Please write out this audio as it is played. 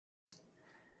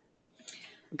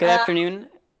Good afternoon.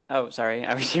 Oh, sorry,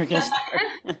 I was going to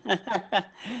start.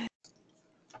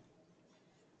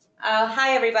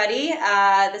 Hi, everybody.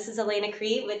 This is Elena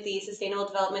Crete with the Sustainable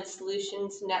Development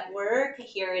Solutions Network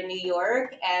here in New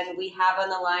York. And we have on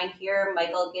the line here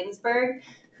Michael Ginsberg,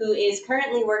 who is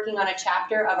currently working on a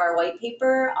chapter of our white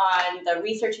paper on the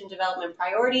research and development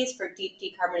priorities for deep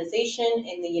decarbonization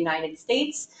in the United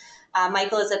States.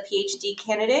 Michael is a PhD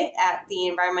candidate at the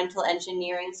Environmental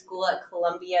Engineering School at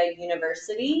Columbia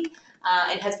University.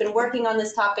 And has been working on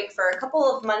this topic for a couple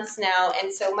of months now.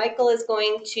 And so Michael is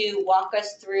going to walk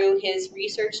us through his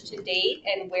research to date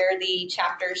and where the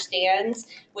chapter stands,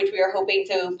 which we are hoping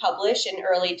to publish in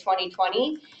early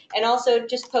 2020, and also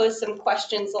just pose some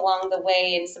questions along the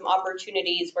way and some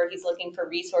opportunities where he's looking for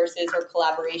resources or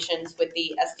collaborations with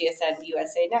the SDSN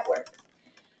USA network.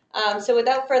 So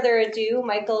without further ado,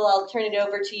 Michael, I'll turn it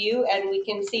over to you, and we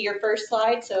can see your first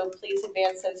slide, so please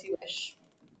advance as you wish.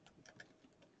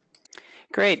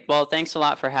 Great. Well, thanks a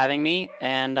lot for having me.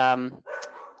 And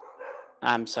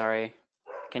I'm sorry.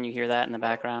 Can you hear that in the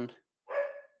background?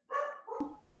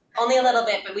 Only a little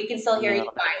bit, but we can still hear you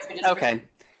fine. So okay.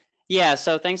 Yeah,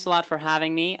 so thanks a lot for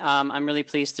having me. I'm really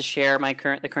pleased to share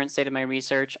the current state of my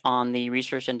research on the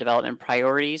research and development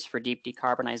priorities for deep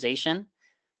decarbonization.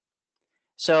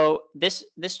 So this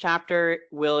chapter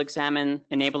will examine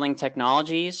enabling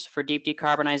technologies for deep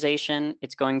decarbonization.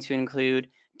 It's going to include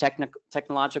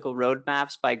technological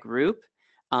roadmaps by group,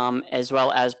 as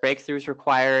well as breakthroughs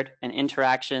required and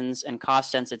interactions and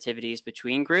cost sensitivities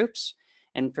between groups.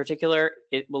 In particular,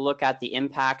 it will look at the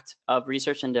impact of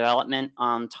research and development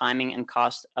on timing and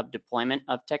cost of deployment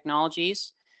of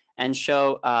technologies, and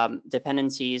show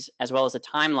dependencies as well as a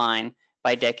timeline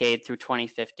by decade through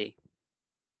 2050.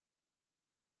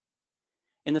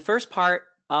 In the first part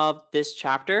of this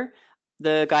chapter,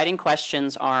 the guiding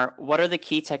questions are: what are the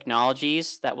key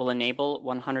technologies that will enable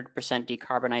 100%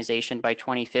 decarbonization by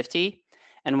 2050?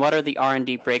 And what are the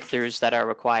R&D breakthroughs that are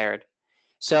required?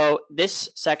 So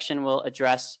this section will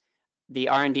address the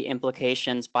R&D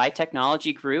implications by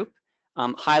technology group,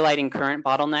 highlighting current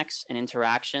bottlenecks and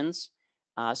interactions,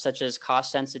 such as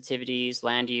cost sensitivities,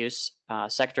 land use,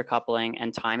 sector coupling,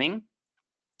 and timing.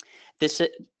 This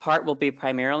part will be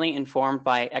primarily informed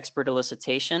by expert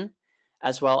elicitation,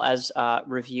 as well as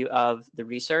review of the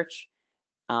research.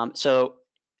 So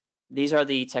these are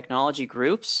the technology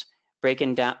groups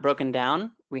broken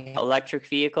down. We have electric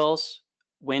vehicles,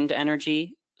 wind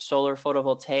energy, solar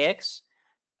photovoltaics,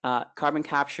 carbon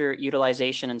capture,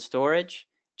 utilization and storage,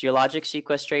 geologic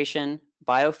sequestration,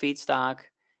 biofeedstock,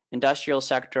 industrial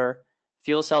sector,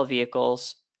 fuel cell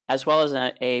vehicles, as well as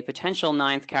a potential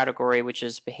ninth category, which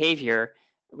is behavior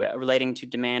relating to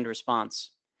demand response.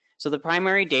 So the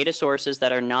primary data sources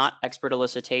that are not expert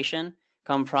elicitation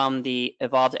come from the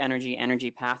Evolved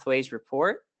Energy Pathways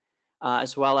report,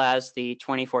 as well as the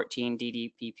 2014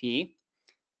 DDPP.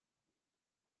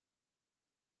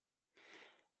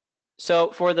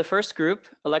 So for the first group,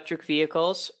 electric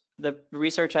vehicles, the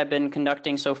research I've been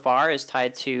conducting so far is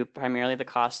tied to primarily the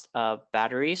cost of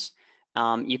batteries.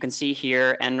 You can see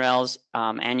here NREL's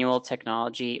annual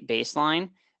technology baseline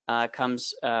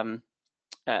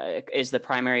is the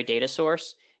primary data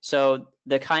source. So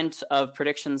the kinds of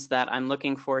predictions that I'm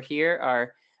looking for here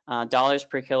are dollars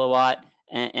per kilowatt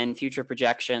and future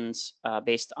projections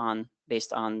based on both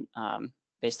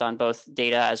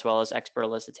data as well as expert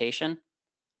elicitation.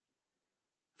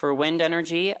 For wind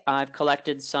energy, I've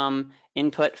collected some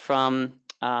input from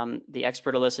the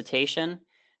expert elicitation.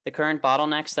 The current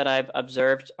bottlenecks that I've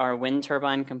observed are wind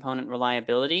turbine component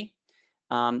reliability,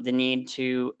 the need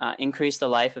to increase the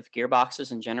life of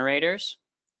gearboxes and generators.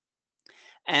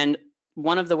 And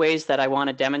one of the ways that I want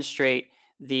to demonstrate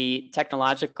the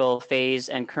technological phase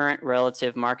and current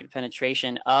relative market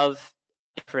penetration of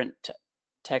different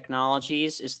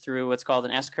technologies is through what's called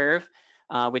an S-curve,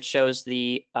 which shows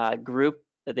the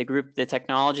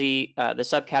technology, the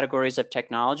subcategories of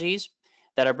technologies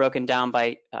that are broken down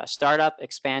by startup,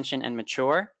 expansion, and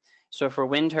mature. So for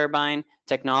wind turbine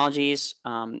technologies,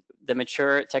 the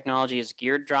mature technology is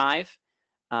geared drive,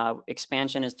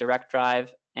 expansion is direct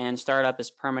drive, and startup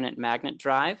is permanent magnet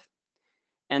drive.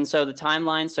 And so the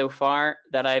timeline so far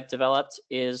that I've developed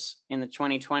is in the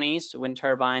 2020s, wind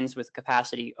turbines with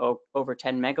capacity over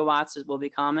 10 megawatts will be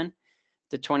common.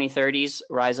 The 2030s,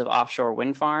 rise of offshore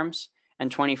wind farms,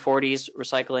 and 2040s,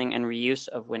 recycling and reuse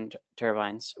of wind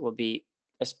turbines will be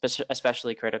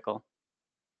especially critical.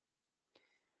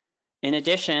 In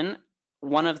addition,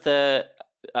 one of the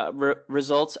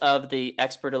results of the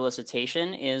expert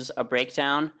elicitation is a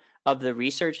breakdown of the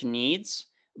research needs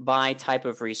by type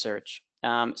of research.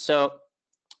 So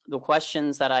the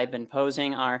questions that I've been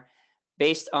posing are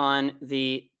based on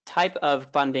the type of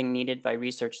funding needed by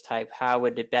research type, how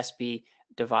would it best be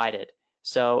divided?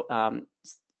 So,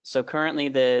 so currently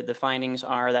the findings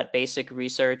are that basic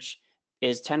research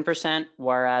is 10%,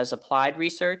 whereas applied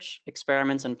research,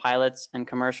 experiments and pilots, and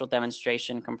commercial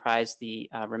demonstration comprise the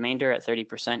remainder at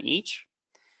 30% each.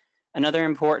 Another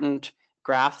important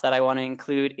graph that I want to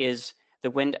include is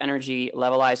the wind energy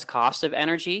levelized cost of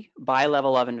energy by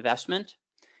level of investment.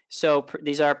 So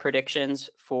these are predictions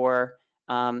for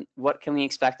what can we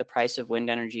expect the price of wind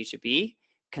energy to be,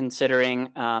 considering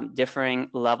differing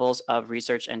levels of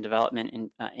research and development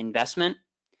investment.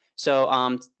 So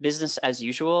business as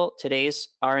usual, today's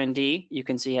R&D, you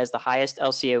can see, has the highest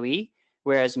LCOE,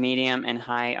 whereas medium and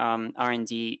high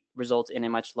R&D result in a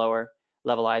much lower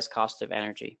levelized cost of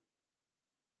energy.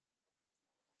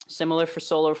 Similar for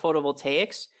solar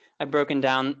photovoltaics, I've broken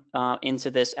down into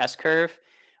this S-curve,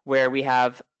 where we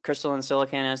have crystalline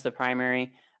silicon as the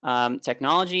primary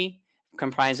technology,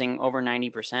 comprising over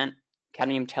 90%.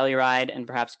 Cadmium telluride and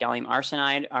perhaps gallium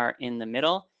arsenide are in the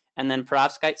middle, and then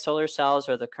perovskite solar cells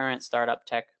are the current startup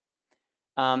tech.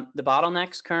 The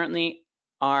bottlenecks currently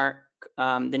are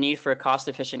the need for a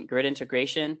cost-efficient grid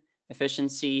integration,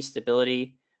 efficiency,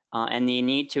 stability, and the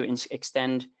need to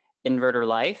extend inverter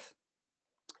life.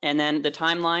 And then the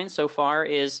timeline so far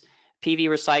is PV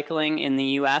recycling in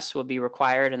the US will be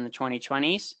required in the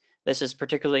 2020s. This is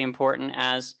particularly important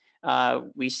as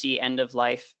we see end of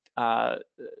life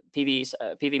PV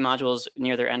modules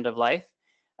near their end of life.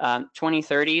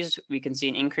 2030s, we can see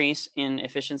an increase in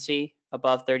efficiency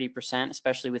above 30%,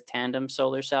 especially with tandem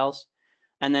solar cells.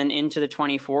 And then into the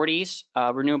 2040s,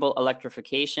 renewable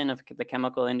electrification of the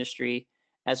chemical industry,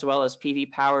 as well as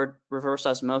PV-powered reverse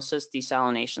osmosis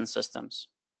desalination systems.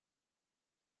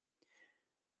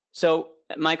 So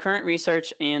my current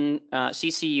research in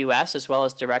CCUS, as well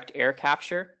as direct air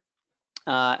capture,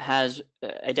 has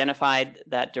identified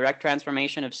that direct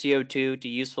transformation of CO2 to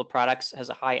useful products has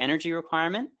a high energy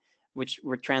requirement, which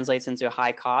translates into a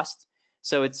high cost.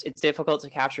 So it's difficult to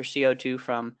capture CO2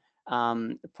 from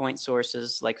point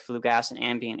sources like flue gas and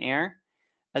ambient air,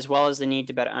 as well as the need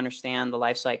to better understand the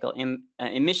life cycle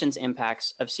emissions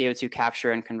impacts of CO2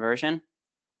 capture and conversion.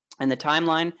 And the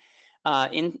timeline,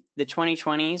 in the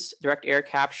 2020s, direct air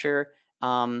capture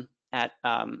at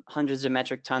hundreds of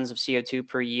metric tons of CO2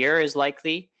 per year is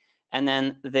likely. And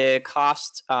then the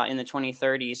cost in the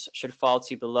 2030s should fall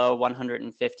to below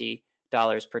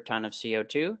 $150 per ton of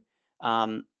CO2.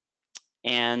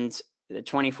 And the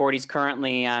 2040s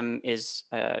currently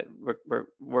we're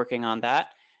working on that.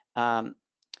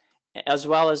 As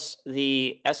well as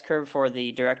the S-curve for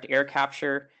the direct air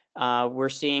capture, we're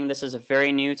seeing this is a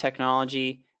very new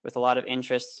technology with a lot of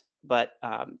interest, but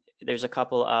there's a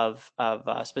couple of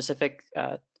specific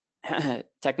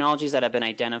technologies that have been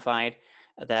identified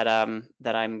that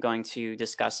I'm going to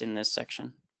discuss in this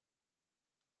section.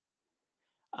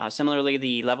 Similarly,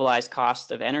 the levelized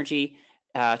cost of energy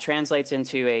translates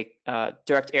into a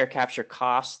direct air capture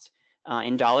cost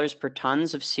in dollars per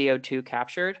tons of CO2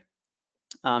 captured.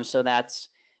 So that's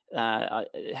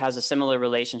has a similar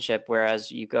relationship,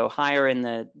 whereas you go higher in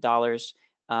the dollars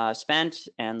spent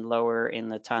and lower in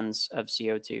the tons of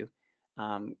CO2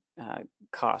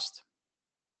 cost.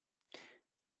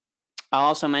 I'll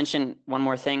also mention one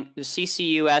more thing. The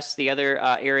CCUS, the other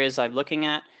areas I'm looking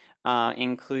at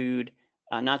include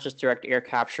not just direct air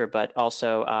capture, but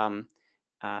also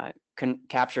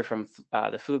capture from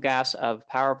the flue gas of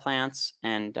power plants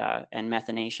and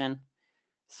methanation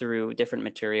through different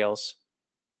materials.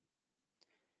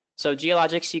 So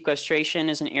geologic sequestration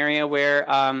is an area where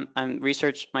my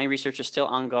research is still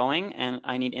ongoing, and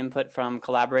I need input from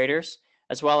collaborators,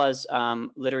 as well as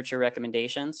literature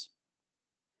recommendations.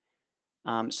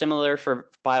 Similar for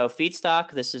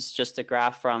biofeedstock, this is just a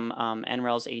graph from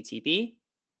NREL's ATB,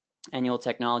 Annual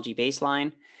Technology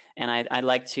Baseline, and I'd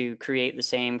like to create the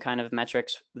same kind of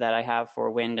metrics that I have for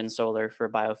wind and solar for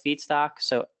biofeedstock,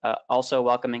 so also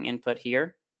welcoming input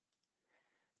here.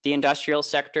 The industrial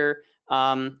sector,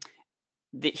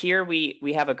 here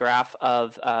we have a graph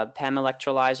of PEM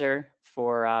electrolyzer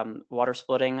for water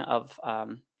splitting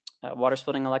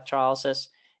electrolysis,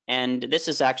 and this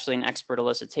is actually an expert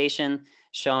elicitation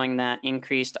showing that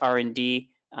increased R&D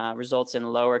results in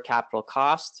lower capital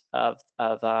cost of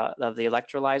the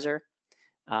electrolyzer.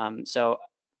 So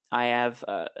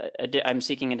I'm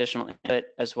seeking additional input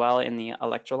as well in the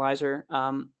electrolyzer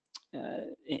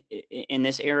in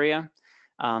this area.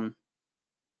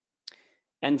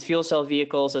 And fuel cell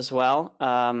vehicles as well.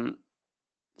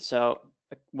 So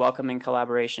welcoming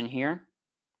collaboration here.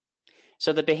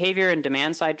 So the behavior and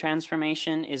demand side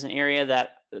transformation is an area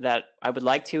that I would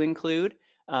like to include.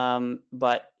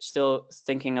 but still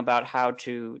thinking about how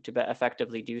to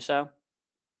effectively do so.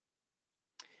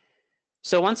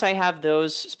 So once I have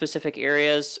those specific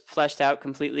areas fleshed out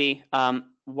completely,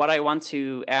 what I want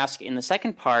to ask in the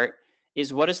second part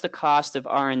is what is the cost of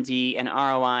R&D and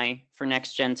ROI for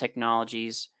next-gen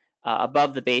technologies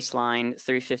above the baseline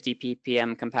 350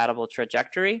 ppm compatible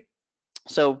trajectory?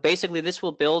 So basically, this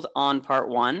will build on part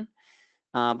one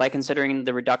by considering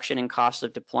the reduction in cost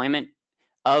of deployment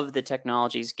of the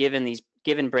technologies given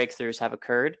breakthroughs have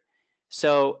occurred.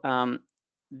 So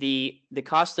the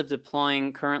cost of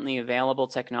deploying currently available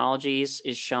technologies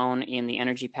is shown in the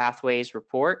Energy Pathways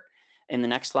report. In the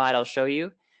next slide, I'll show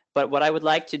you. But what I would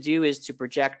like to do is to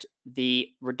project the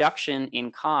reduction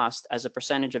in cost as a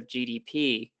percentage of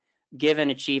GDP given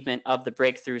achievement of the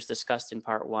breakthroughs discussed in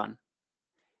part one.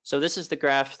 So this is the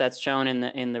graph that's shown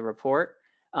in the report,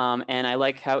 and I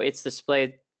like how it's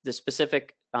displayed the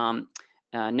specific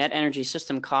net energy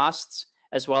system costs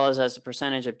as well as a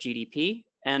percentage of GDP.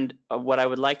 And what I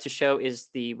would like to show is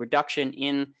the reduction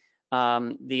in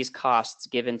these costs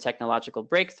given technological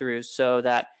breakthroughs, so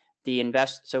that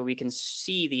so we can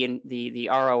see the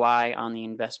ROI on the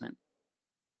investment.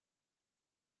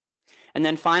 And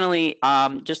then finally,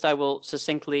 I will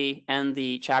succinctly end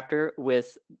the chapter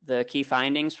with the key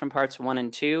findings from parts 1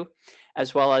 and 2,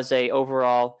 as well as a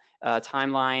overall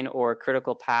timeline or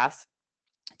critical path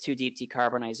to deep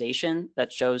decarbonization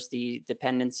that shows the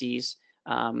dependencies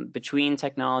between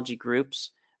technology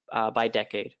groups by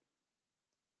decade.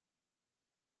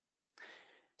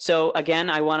 So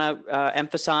again, I want to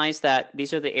emphasize that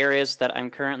these are the areas that I'm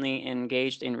currently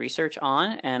engaged in research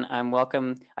on, and I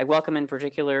welcome in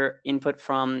particular input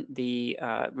from the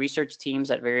research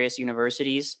teams at various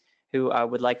universities who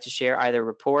would like to share either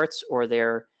reports or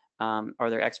their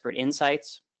expert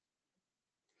insights.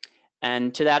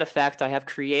 And to that effect, I have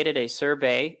created a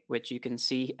survey, which you can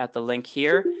see at the link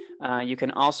here. You can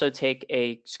also take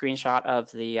a screenshot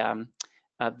of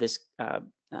this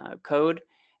code,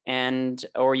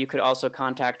 or you could also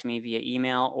contact me via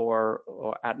email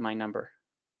or at my number.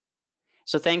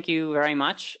 So thank you very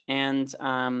much, and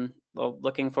well,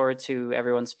 looking forward to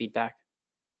everyone's feedback.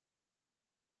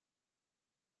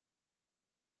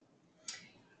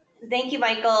 Thank you,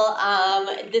 Michael.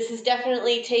 This has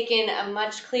definitely taken a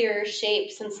much clearer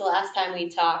shape since the last time we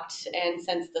talked and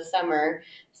since the summer.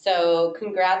 So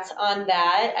congrats on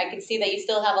that. I can see that you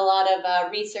still have a lot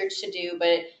of research to do,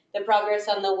 but the progress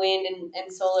on the wind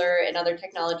and solar and other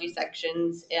technology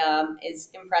sections is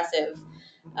impressive.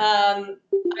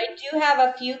 I do have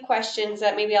a few questions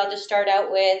that maybe I'll just start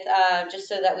out with, just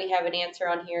so that we have an answer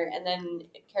on here. And then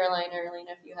Caroline or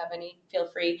Elena, if you have any, feel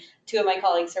free. Two of my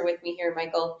colleagues are with me here,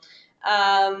 Michael.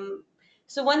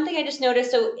 So one thing I just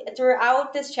noticed, so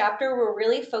throughout this chapter, we're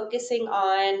really focusing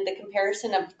on the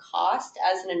comparison of cost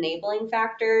as an enabling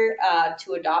factor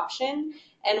to adoption.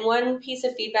 And one piece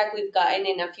of feedback we've gotten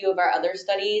in a few of our other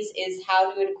studies is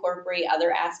how to incorporate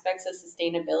other aspects of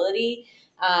sustainability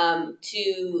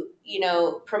to,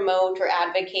 promote or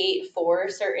advocate for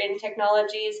certain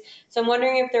technologies. So I'm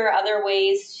wondering if there are other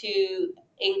ways to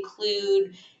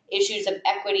include issues of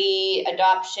equity,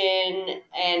 adoption,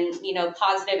 and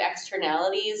positive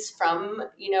externalities from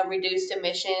reduced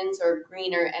emissions or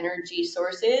greener energy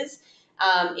sources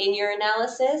in your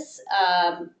analysis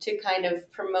to kind of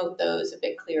promote those a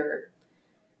bit clearer.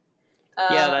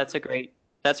 Yeah, that's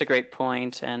a great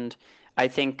point, and I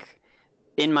think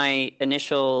in my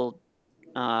initial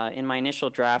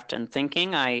draft and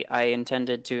thinking, I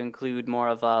intended to include more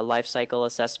of a life cycle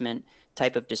assessment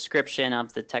type of description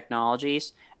of the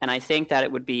technologies, and I think that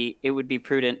it would be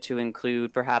prudent to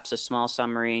include perhaps a small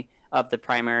summary of the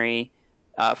primary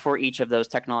for each of those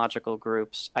technological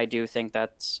groups. I do think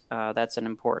that's an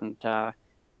important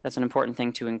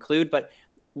thing to include. But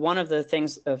one of the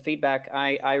things feedback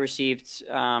I received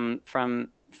from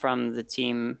the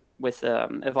team with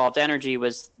Evolved Energy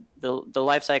was the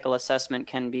life cycle assessment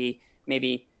can be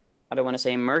maybe, I don't want to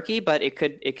say murky, but it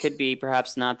could be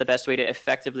perhaps not the best way to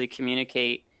effectively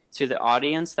communicate to the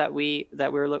audience that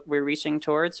we're reaching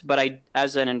towards. But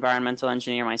as an environmental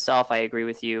engineer myself, I agree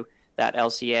with you that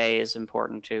LCA is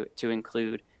important to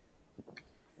include.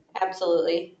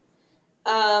 Absolutely.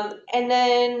 And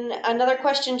then another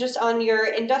question just on your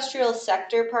industrial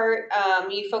sector part.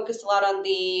 You focused a lot on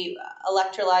the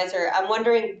electrolyzer. I'm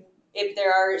wondering if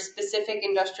there are specific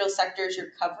industrial sectors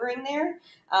you're covering there.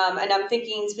 And I'm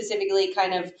thinking specifically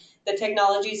kind of the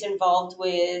technologies involved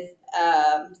with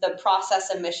the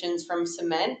process emissions from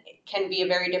cement can be a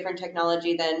very different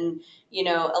technology than,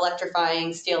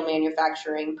 electrifying steel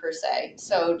manufacturing per se.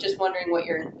 So just wondering what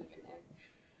you're including there.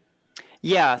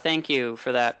 Yeah, thank you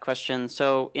for that question.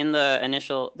 So in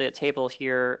the table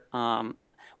here,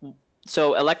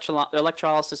 so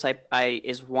electrolysis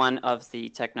is one of the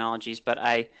technologies, but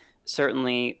I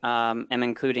certainly am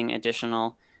including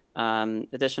additional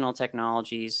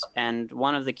technologies. And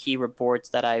one of the key reports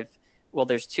that well,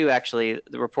 there's two actually.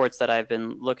 The reports that I've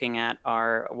been looking at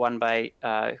are one by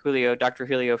Dr.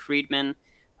 Julio Friedman,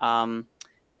 um,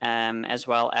 as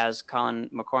well as Colin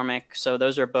McCormick. So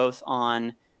those are both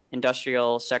on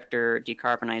industrial sector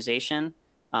decarbonization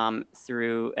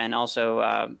through, and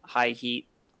also high heat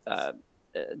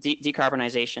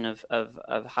decarbonization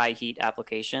of high heat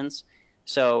applications.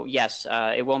 So yes,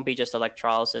 it won't be just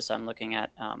electrolysis. I'm looking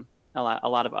at a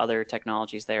lot of other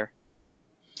technologies there.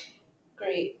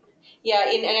 Great.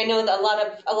 Yeah, and I know that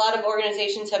a lot of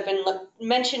organizations have been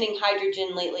mentioning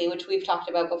hydrogen lately, which we've talked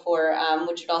about before,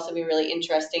 which would also be really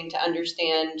interesting to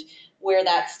understand where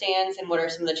that stands and what are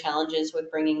some of the challenges with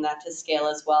bringing that to scale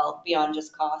as well, beyond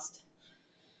just cost.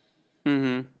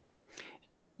 Mm-hmm.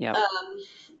 Yeah.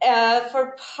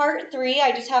 For part three,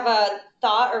 I just have a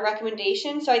thought or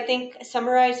recommendation. So I think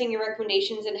summarizing your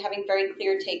recommendations and having very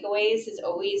clear takeaways is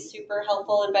always super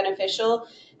helpful and beneficial.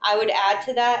 I would add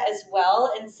to that as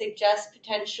well and suggest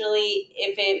potentially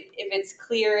if it's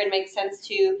clear and makes sense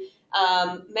to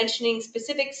mentioning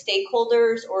specific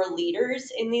stakeholders or leaders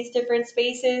in these different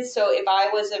spaces. So if I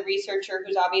was a researcher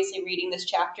who's obviously reading this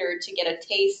chapter to get a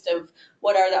taste of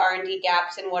what are the R&D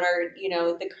gaps and what are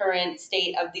the current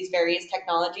state of these various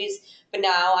technologies, but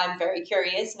now I'm very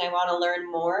curious and I want to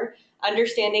learn more,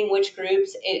 understanding which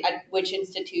groups at which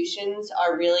institutions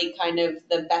are really kind of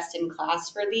the best in class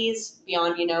for these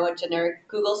beyond a generic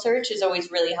Google search is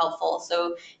always really helpful.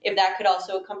 So if that could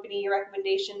also accompany your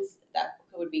recommendations, that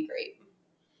would be great.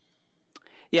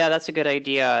 Yeah, that's a good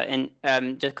idea.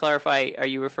 And to clarify, are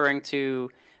you referring to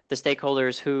the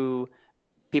stakeholders who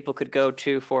people could go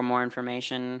to for more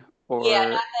information, Yeah, or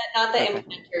not the okay,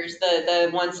 implementers, the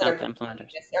ones that not are the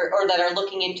implementers? this, or that are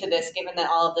looking into this, given that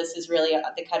all of this is really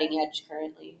at the cutting edge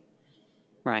currently.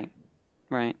 Right,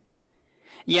 right.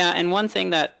 Yeah, and one thing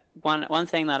that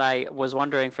I was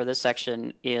wondering for this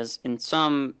section is in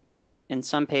some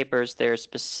papers there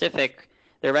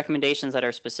are recommendations that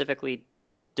are specifically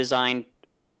designed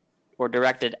or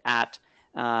directed at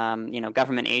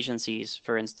government agencies,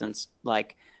 for instance,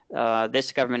 like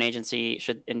this government agency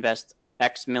should invest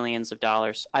X millions of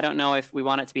dollars. I don't know if we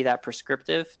want it to be that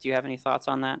prescriptive. Do you have any thoughts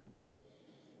on that?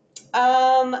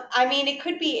 I mean, it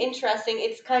could be interesting.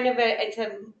 It's kind of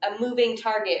a moving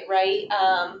target, right?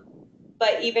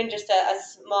 But even just a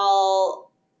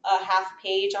small half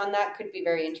page on that could be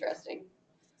very interesting.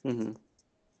 Hmm.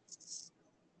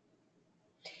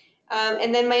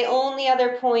 And then my only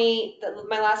other point,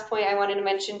 my last point I wanted to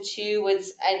mention too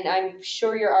was, and I'm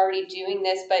sure you're already doing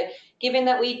this, but given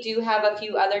that we do have a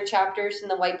few other chapters in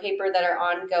the white paper that are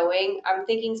ongoing, I'm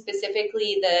thinking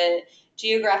specifically the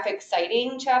geographic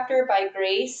siting chapter by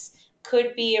Grace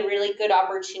could be a really good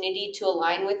opportunity to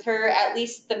align with her, at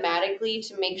least thematically,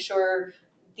 to make sure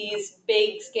these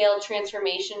big scale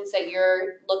transformations that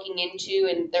you're looking into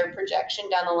and their projection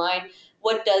down the line,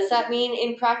 what does that mean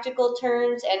in practical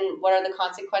terms and what are the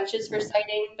consequences for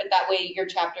citing, but that way your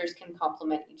chapters can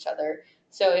complement each other.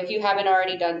 So if you haven't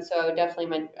already done so, I would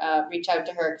definitely reach out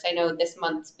to her because I know this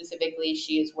month specifically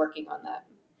she is working on that.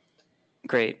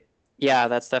 Great. Yeah,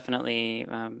 that's definitely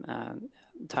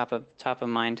top of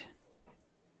mind.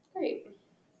 Great.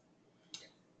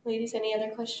 Ladies, any other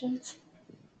questions?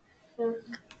 No.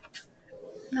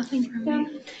 Nothing from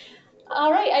me. All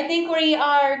right, I think we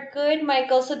are good,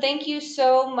 Michael. So thank you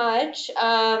so much.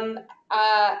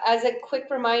 As a quick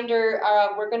reminder,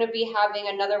 we're going to be having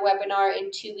another webinar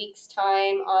in 2 weeks'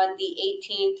 time on the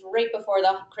 18th, right before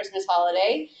the Christmas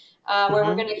holiday, where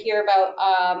we're Hmm. going to hear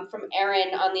about from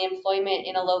Erin on the employment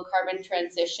in a low carbon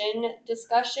transition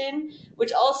discussion,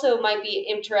 which also might be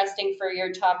interesting for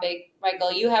your topic,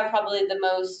 Michael. You have probably the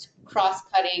most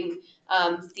cross-cutting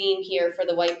theme here for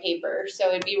the white paper. So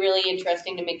it'd be really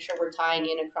interesting to make sure we're tying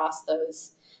in across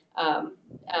those.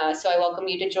 So I welcome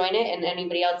you to join it and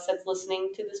anybody else that's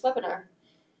listening to this webinar.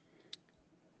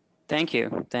 Thank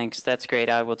you. Thanks. That's great.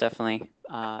 I will definitely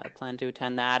plan to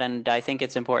attend that, and I think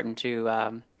it's important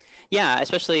to, yeah,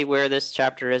 especially where this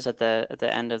chapter is at the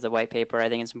end of the white paper. I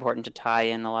think it's important to tie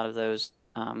in a lot of those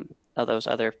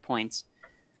other points.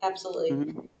 Absolutely.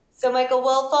 Hmm. So Michael,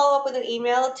 we'll follow up with an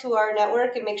email to our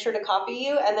network and make sure to copy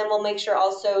you, and then we'll make sure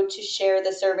also to share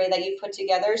the survey that you put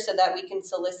together so that we can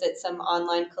solicit some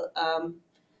online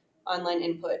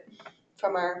input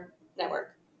from our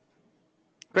network.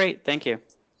 Great. Thank you.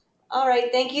 All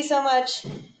right. Thank you so much.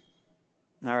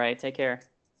 All right. Take care.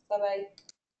 Bye bye.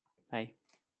 Bye.